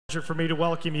For me to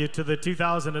welcome you to the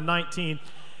 2019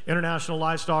 International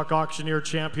Livestock Auctioneer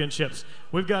Championships.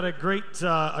 We've got a great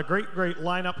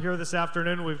lineup here this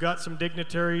afternoon. We've got some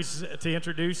dignitaries to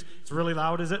introduce. It's really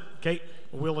loud, is it? Okay,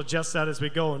 we'll adjust that as we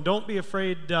go. And don't be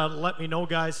afraid to let me know,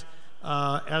 guys,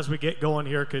 as we get going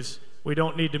here, because we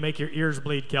don't need to make your ears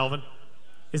bleed, Kelvin.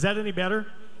 Is that any better?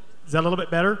 Is that a little bit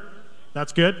better?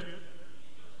 That's good.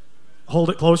 Hold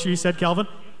it closer, you said, Kelvin?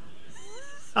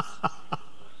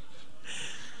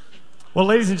 Well,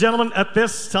 ladies and gentlemen, at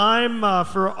this time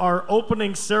for our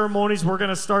opening ceremonies, we're going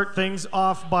to start things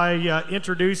off by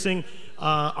introducing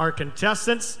our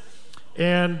contestants,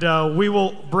 and we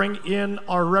will bring in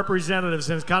our representatives.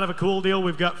 And it's kind of a cool deal.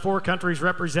 We've got 4 countries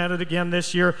represented again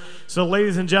this year. So,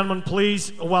 ladies and gentlemen,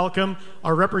 please welcome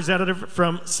our representative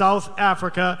from South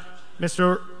Africa,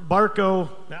 Mr. Barco.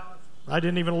 I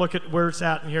didn't even look at where it's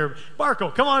at in here.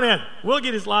 Barco, come on in. We'll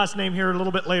get his last name here a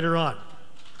little bit later on.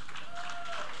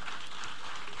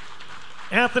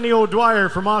 Anthony O'Dwyer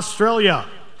from Australia.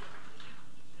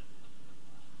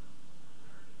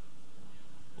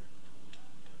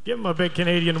 Give him a big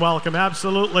Canadian welcome,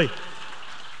 absolutely.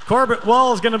 Corbett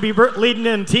Wall is going to be leading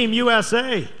in Team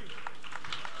USA.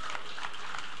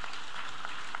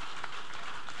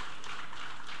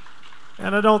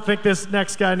 And I don't think this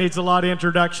next guy needs a lot of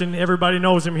introduction. Everybody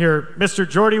knows him here. Mr.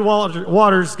 Jordy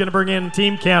Waters is going to bring in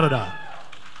Team Canada.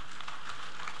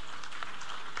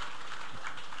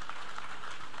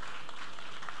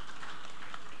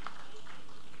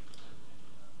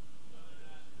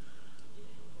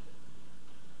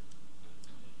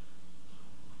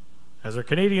 As our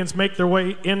Canadians make their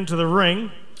way into the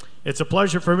ring, it's a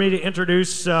pleasure for me to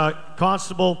introduce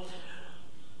Constable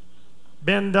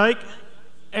Ben Dyke,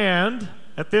 and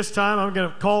at this time I'm going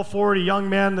to call forward a young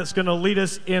man that's going to lead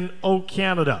us in O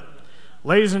Canada.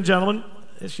 Ladies and gentlemen,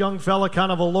 this young fella,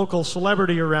 kind of a local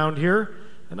celebrity around here,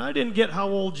 and I didn't get how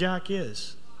old Jack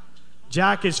is.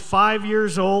 Jack is 5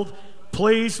 years old.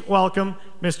 Please welcome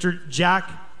Mr. Jack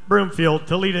Broomfield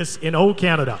to lead us in O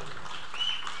Canada.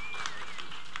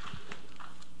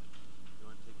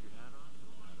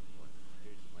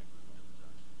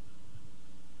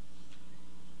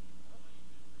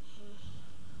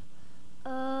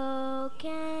 Oh,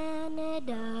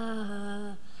 Canada,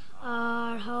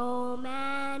 our home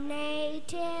and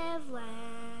native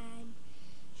land,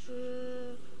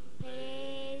 true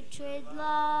patriot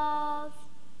love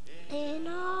in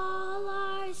all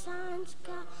our sons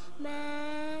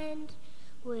command.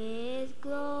 With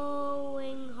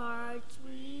glowing hearts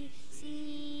we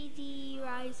see thee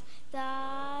rise,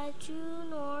 the true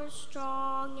north,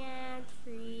 strong and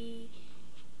free.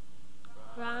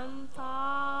 From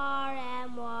far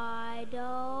and wide,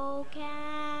 O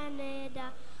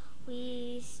Canada,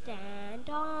 we stand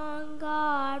on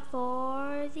guard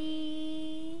for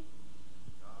thee.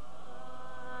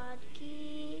 God,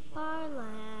 keep our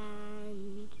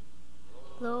land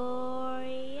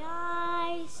glorious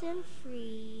and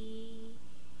free.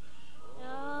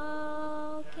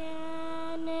 O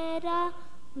Canada,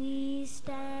 we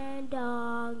stand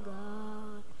on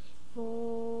guard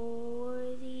for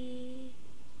thee.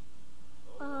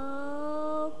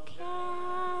 Oh,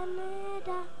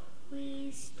 Canada,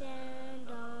 we stand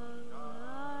on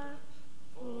guard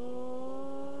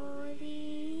for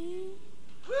thee.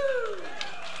 Woo! Good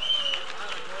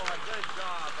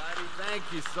job, buddy. Thank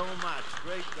you so much.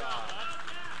 Great job.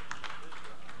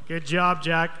 Good job,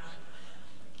 Jack.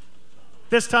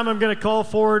 This time I'm going to call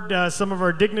forward some of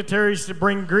our dignitaries to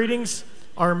bring greetings.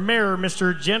 Our mayor,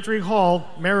 Mr. Gentry Hall,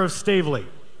 Mayor of Staveley.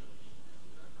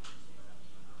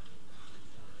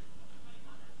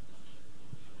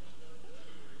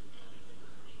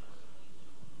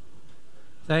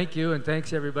 Thank you, and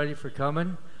thanks everybody for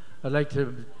coming. I'd like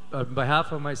to, on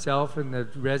behalf of myself and the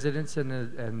residents and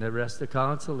the rest of the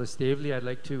council of Staveley, I'd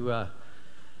like to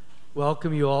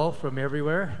welcome you all from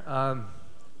everywhere.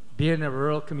 Being a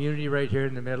rural community right here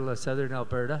in the middle of southern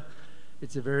Alberta,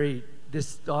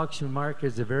 this auction market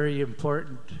is a very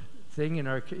important thing in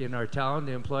our town.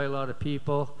 They employ a lot of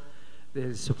people.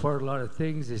 They support a lot of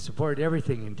things. They support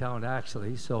everything in town,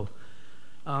 actually. So.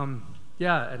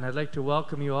 Yeah, and I'd like to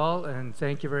welcome you all, and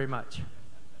thank you very much.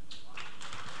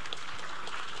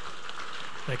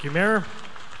 Thank you, Mayor.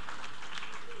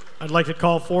 I'd like to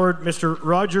call forward Mr.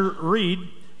 Roger Reed.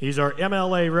 He's our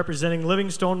MLA representing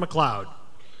Livingstone McLeod.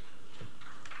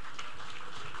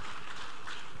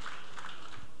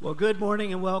 Well, good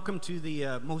morning and welcome to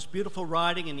the most beautiful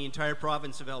riding in the entire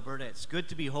province of Alberta. It's good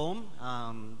to be home.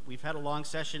 We've had a long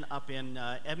session up in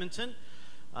Edmonton.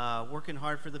 Working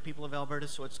hard for the people of Alberta,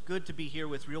 so it's good to be here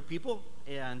with real people.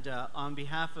 And on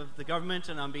behalf of the government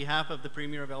and on behalf of the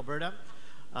Premier of Alberta,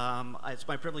 It's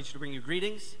my privilege to bring you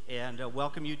greetings and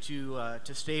welcome you to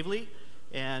Stavely.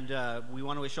 And we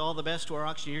want to wish all the best to our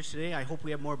auctioneers today. I hope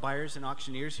we have more buyers and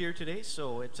auctioneers here today,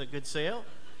 so it's a good sale.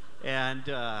 And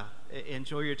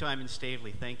enjoy your time in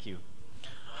Stavely. Thank you.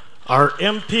 Our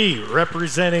MP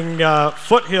representing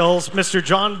Foothills, Mr.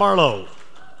 John Barlow.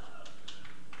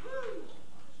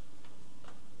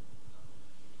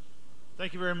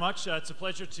 Thank you very much. It's a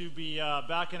pleasure to be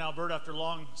back in Alberta after a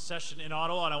long session in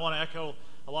Ottawa, and I want to echo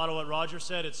a lot of what Roger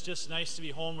said. It's just nice to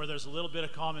be home where there's a little bit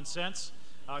of common sense.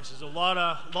 There's a lot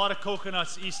of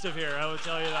coconuts east of here, I will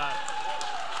tell you that.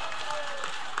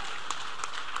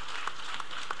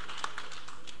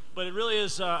 But it really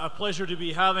is a pleasure to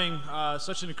be having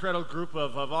such an incredible group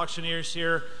of auctioneers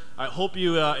here. I hope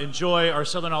you enjoy our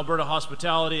Southern Alberta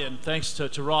hospitality, and thanks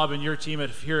to Rob and your team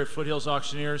here at Foothills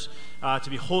Auctioneers to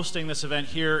be hosting this event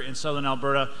here in Southern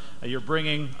Alberta. You're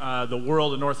bringing the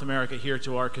world of North America here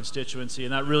to our constituency,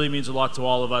 and that really means a lot to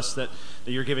all of us that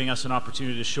you're giving us an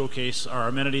opportunity to showcase our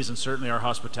amenities and certainly our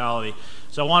hospitality.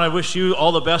 So I want to wish you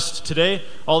all the best today,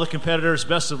 all the competitors,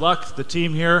 best of luck, the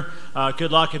team here,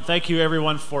 good luck, and thank you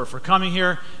everyone for coming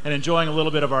here and enjoying a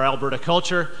little bit of our Alberta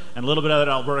culture and a little bit of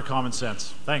that Alberta common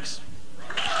sense. Thanks.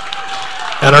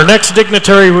 And our next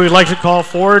dignitary we'd like to call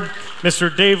forward,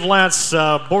 Mr. Dave Lance,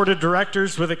 Board of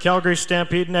Directors with the Calgary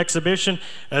Stampede and Exhibition,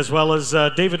 as well as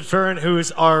David Farron, who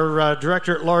is our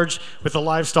Director at Large with the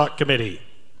Livestock Committee.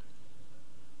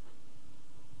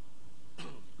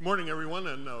 Good morning, everyone,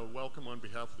 and welcome on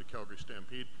behalf of the Calgary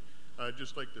Stampede. I'd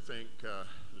just like to thank the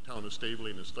town of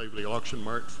Stavely and the Stavely Auction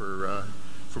Mart for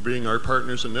being our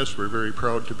partners in this. We're very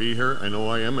proud to be here. I know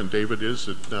I am, and David is.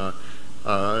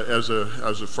 As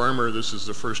a farmer, this is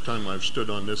the first time I've stood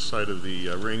on this side of the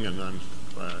ring, and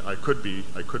I could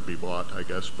be bought, I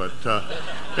guess. But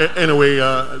anyway,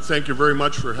 thank you very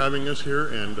much for having us here,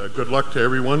 and good luck to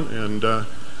everyone,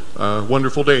 and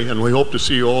wonderful day. And we hope to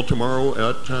see you all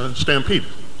tomorrow at Stampede.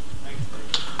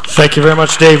 Thank you very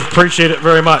much, Dave. Appreciate it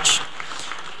very much.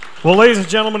 Well, ladies and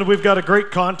gentlemen, we've got a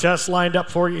great contest lined up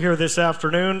for you here this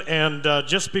afternoon, and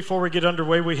just before we get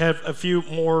underway, we have a few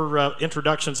more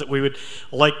introductions that we would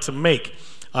like to make.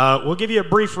 We'll give you a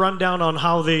brief rundown on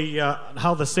how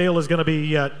the sale is going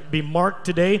to be marked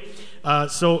today.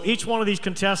 So each one of these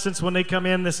contestants, when they come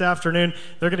in this afternoon,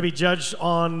 they're going to be judged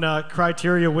on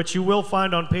criteria, which you will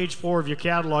find on page 4 of your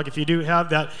catalog if you do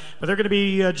have that. But they're going to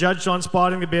be judged on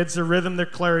spotting the bids, their rhythm, their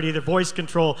clarity, their voice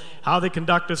control, how they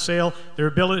conduct a sale, their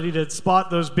ability to spot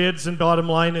those bids, and bottom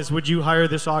line is, would you hire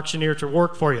this auctioneer to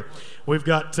work for you? We've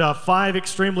got 5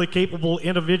 extremely capable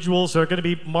individuals that are going to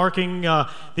be marking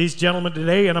these gentlemen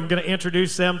today, and I'm going to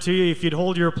introduce them to you. If you'd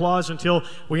hold your applause until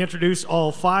we introduce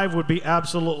all 5, would be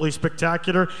absolutely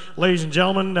spectacular. Ladies and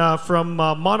gentlemen, from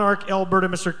Monarch, Alberta,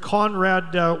 Mr.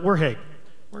 Conrad Werhage.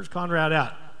 Where's Conrad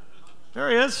at? There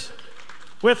he is.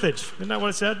 Withage. Isn't that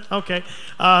what it said? Okay.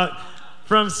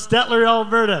 From Stettler,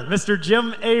 Alberta, Mr.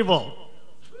 Jim Abel.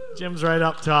 Jim's right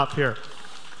up top here.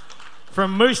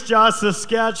 From Moose Jaw,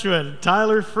 Saskatchewan,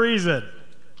 Tyler Friesen.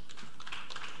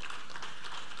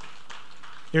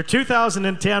 Your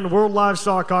 2010 World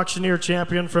Livestock Auctioneer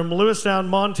Champion from Lewistown,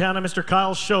 Montana, Mr.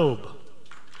 Kyle Shobe.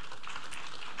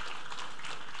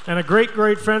 And a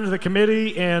great friend of the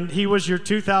committee, and he was your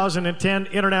 2010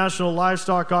 International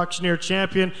Livestock Auctioneer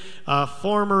Champion,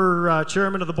 former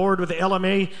chairman of the board with the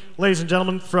LMA. Ladies and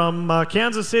gentlemen, from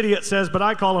Kansas City it says, but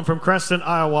I call him from Creston,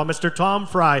 Iowa, Mr. Tom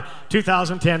Fry,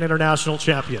 2010 International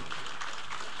Champion.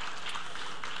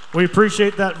 We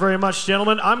appreciate that very much,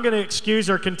 gentlemen. I'm going to excuse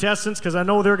our contestants because I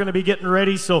know they're going to be getting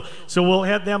ready, so we'll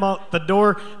head them out the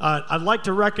door. I'd like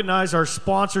to recognize our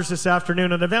sponsors this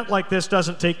afternoon. An event like this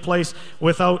doesn't take place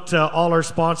without all our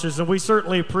sponsors, and we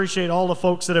certainly appreciate all the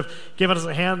folks that have given us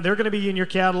a hand. They're going to be in your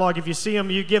catalog. If you see them,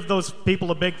 you give those people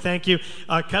a big thank you.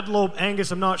 Cudlobe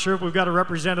Angus, I'm not sure if we've got a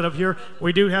representative here.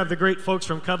 We do have the great folks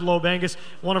from Cudlobe Angus,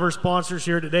 one of our sponsors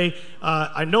here today.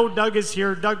 I know Doug is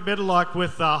here, Doug Bidlock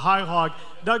with High Hog.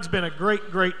 Doug's been a great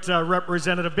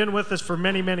representative, been with us for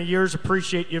many years.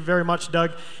 Appreciate you very much,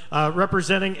 Doug.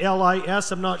 Representing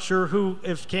LIS, I'm not sure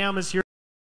if Cam is here.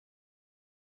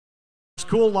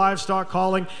 Cool Livestock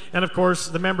Hauling, and of course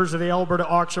the members of the Alberta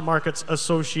Auction Markets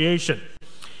Association.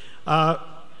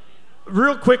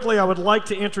 Real quickly, I would like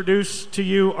to introduce to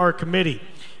you our committee.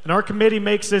 And our committee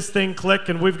makes this thing click,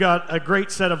 and we've got a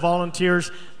great set of volunteers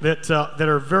that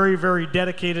are very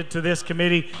dedicated to this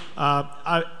committee.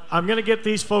 I'm going to get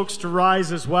these folks to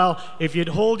rise as well. If you'd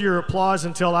hold your applause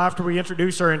until after we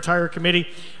introduce our entire committee.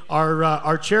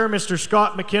 Our chair, Mr.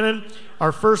 Scott McKinnon,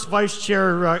 our first vice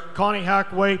chair, Connie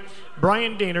Hackaway,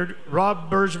 Brian Daynard, Rob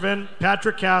Bergevin,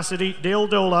 Patrick Cassidy, Dale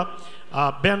Dola,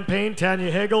 Ben Payne,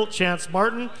 Tanya Hagel, Chance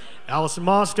Martin, Allison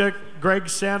Mosca, Greg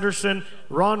Sanderson,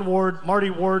 Ron Ward, Marty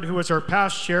Ward, who was our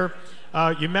past chair.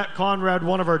 You met Conrad,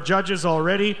 one of our judges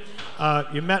already.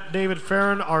 You met David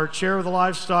Farron, our chair of the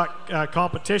livestock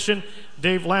competition,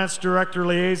 Dave Lance, director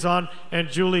liaison, and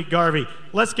Julie Garvey.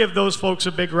 Let's give those folks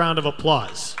a big round of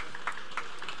applause.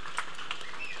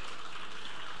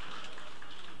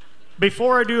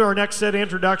 Before I do our next set of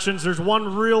introductions, there's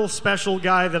one real special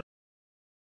guy that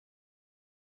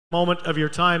moment of your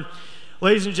time.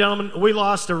 Ladies and gentlemen, we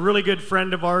lost a really good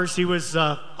friend of ours. He was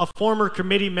a former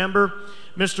committee member,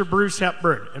 Mr. Bruce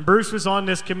Hepburn. And Bruce was on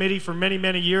this committee for many,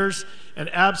 many years, an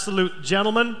absolute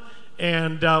gentleman,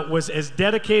 and was as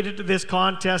dedicated to this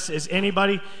contest as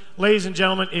anybody. Ladies and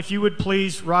gentlemen, if you would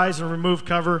please rise and remove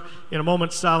cover in a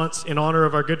moment's silence in honor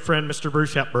of our good friend, Mr.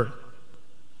 Bruce Hepburn.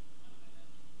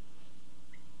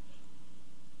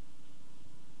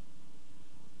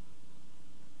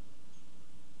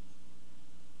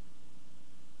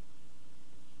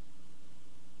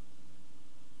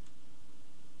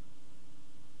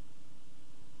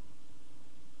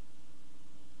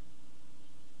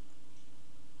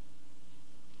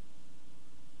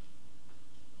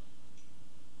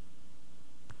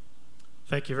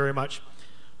 Thank you very much.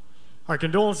 Our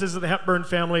condolences to the Hepburn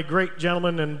family, great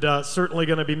gentleman, and certainly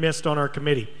going to be missed on our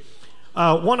committee.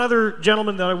 One other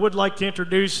gentleman that I would like to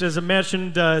introduce, as I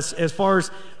mentioned, as far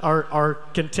as our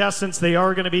contestants, they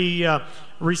are going to be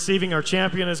receiving, our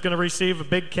champion is going to receive a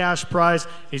big cash prize.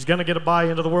 He's going to get a buy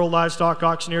into the World Livestock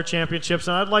Auctioneer Championships.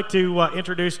 And I'd like to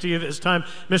introduce to you this time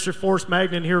Mr. Forrest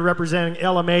Magnan here representing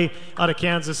LMA out of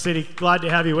Kansas City. Glad to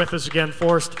have you with us again,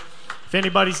 Forrest. If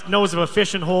anybody knows of a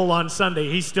fishing hole on Sunday,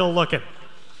 he's still looking.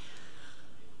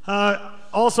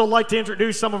 Also like to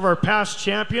introduce some of our past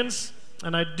champions.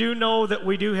 And I do know that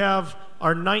we do have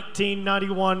our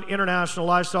 1991 International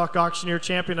Livestock Auctioneer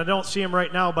Champion. I don't see him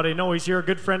right now, but I know he's here, a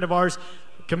good friend of ours,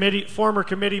 former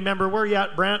committee member. Where are you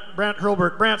at, Brant? Brant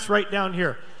Hurlbert. Brant's right down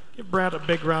here. Give Brant a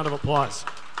big round of applause.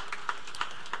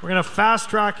 We're going to fast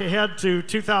track ahead to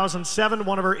 2007,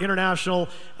 one of our international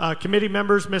committee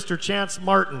members, Mr. Chance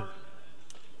Martin.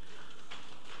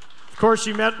 Of course,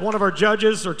 you met one of our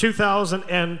judges, our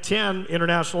 2010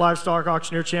 International Livestock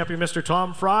Auctioneer Champion, Mr.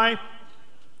 Tom Fry.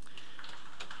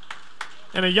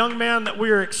 And a young man that we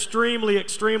are extremely,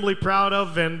 extremely proud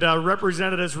of and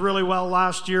represented us really well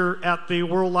last year at the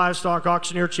World Livestock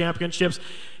Auctioneer Championships.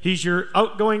 He's your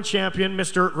outgoing champion,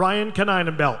 Mr. Ryan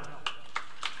Kaneinenbelt.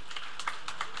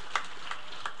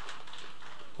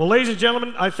 Well, ladies and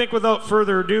gentlemen, I think without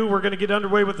further ado, we're going to get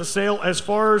underway with the sale. As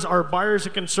far as our buyers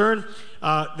are concerned,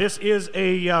 this is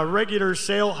a regular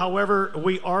sale. However,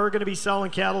 we are going to be selling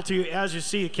cattle to you. As you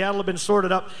see, cattle have been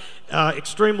sorted up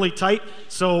extremely tight.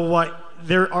 So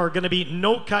there are going to be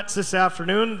no cuts this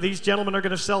afternoon. These gentlemen are going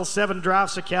to sell 7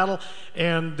 drafts of cattle.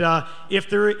 And if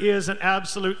there is an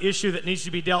absolute issue that needs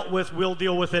to be dealt with, we'll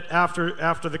deal with it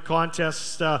after the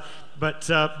contest. But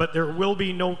there will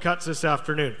be no cuts this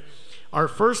afternoon. Our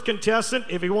first contestant,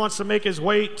 if he wants to make his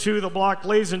way to the block,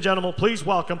 ladies and gentlemen, please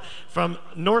welcome from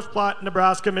North Platte,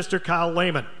 Nebraska, Mr. Kyle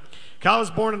Lehman. Kyle was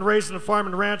born and raised in a farm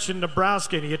and ranch in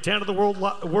Nebraska, and he attended the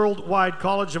Worldwide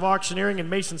College of Auctioneering in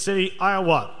Mason City,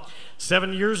 Iowa,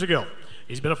 7 years ago.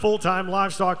 He's been a full-time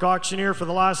livestock auctioneer for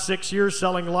the last 6 years,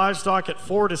 selling livestock at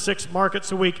 4 to 6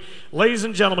 markets a week. Ladies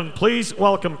and gentlemen, please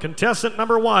welcome contestant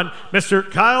number 1, Mr.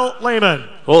 Kyle Lehman.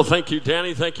 Well, thank you,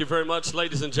 Danny. Thank you very much.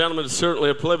 Ladies and gentlemen, it's certainly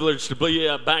a privilege to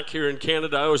be back here in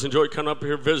Canada. I always enjoy coming up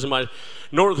here and visiting my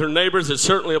northern neighbors. It's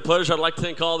certainly a pleasure. I'd like to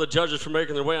thank all the judges for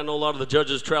making their way. I know a lot of the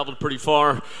judges traveled pretty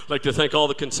far. I'd like to thank all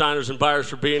the consigners and buyers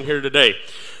for being here today.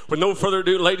 With no further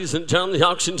ado, ladies and gentlemen, the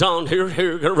auction's on. Here,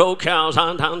 gonna roll cows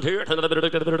on down here. How many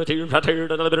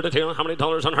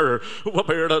dollars on her? Up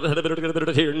here,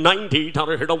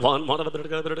 $90 here to 1,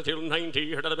 90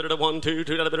 here to 1, 2,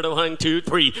 2,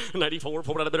 3, 94,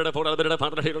 4,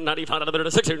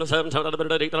 95, 6, 7,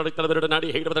 98,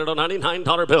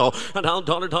 $99 bill. And now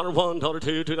 $1, $1,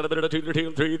 2, 2,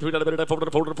 3,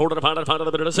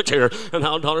 4, 6 here. And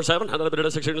now $7,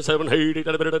 6, 7, 8,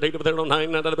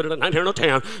 9,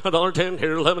 10. $10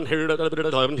 here, 11 here,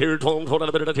 11 here,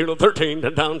 12, 13,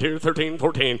 and down here, 13,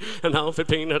 14, and now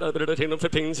 15,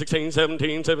 15, 16,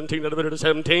 17, 17,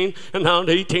 17, and now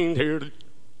 18 here.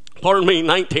 Pardon me,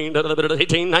 19,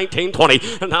 18, 19, 20.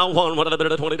 And now 1, 20,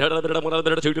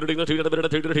 2,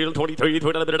 23,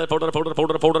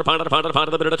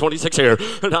 26 here.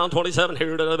 And down 27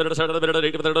 here. 8,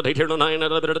 9,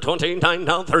 29,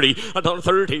 now 30. Down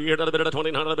 30 here.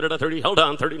 29, 30. Hold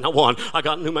on, 30. Now 1. I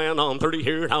got a new man on 30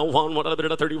 here. Now 1,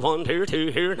 31 here. 2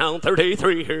 here. Now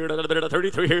 33 here.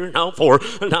 33 here. Now 4.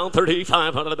 And down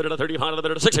 35.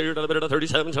 35, 6 here.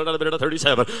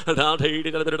 37. And down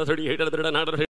 80, 38, 39.